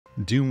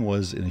Doom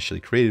was initially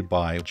created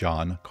by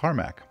John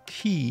Carmack.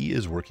 He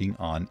is working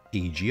on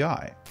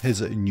AGI.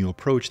 His new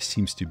approach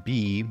seems to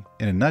be,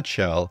 in a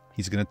nutshell,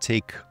 he's going to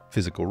take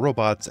physical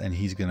robots and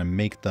he's going to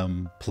make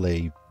them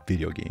play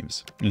video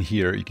games. And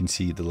here you can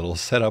see the little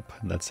setup.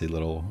 That's a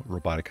little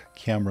robotic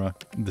camera.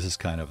 This is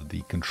kind of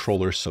the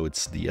controller. So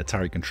it's the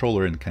Atari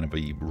controller and kind of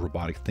a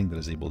robotic thing that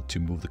is able to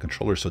move the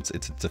controller. So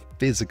it's a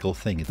physical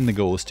thing. And the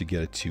goal is to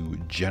get it to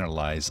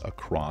generalize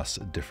across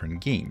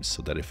different games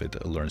so that if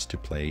it learns to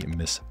play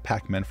Miss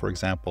Pac-Man, for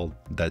example,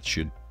 that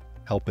should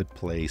help it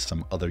play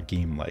some other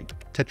game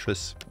like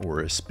Tetris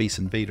or Space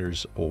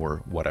Invaders or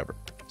whatever.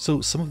 So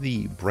some of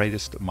the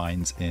brightest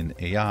minds in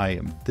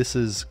AI, this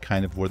is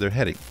kind of where they're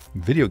heading.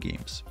 Video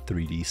games,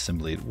 3D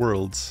simulated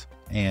worlds,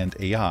 and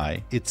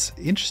AI. It's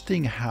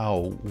interesting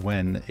how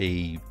when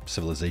a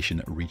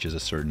civilization reaches a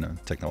certain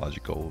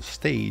technological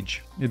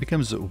stage, it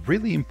becomes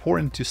really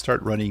important to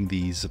start running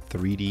these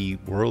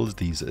 3D worlds,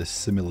 these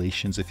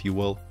simulations, if you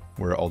will,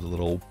 where all the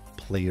little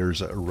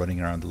players are running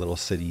around the little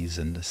cities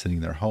and sitting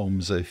in their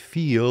homes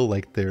feel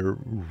like they're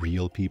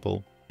real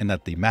people and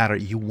that they matter.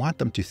 You want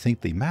them to think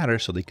they matter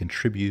so they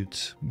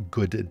contribute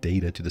good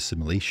data to the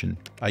simulation.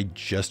 I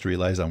just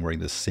realized I'm wearing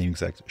the same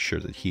exact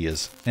shirt that he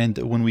is. And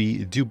when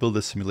we do build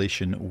a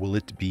simulation, will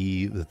it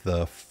be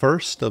the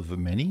first of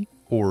many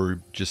or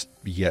just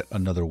yet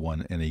another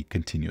one in a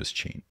continuous chain?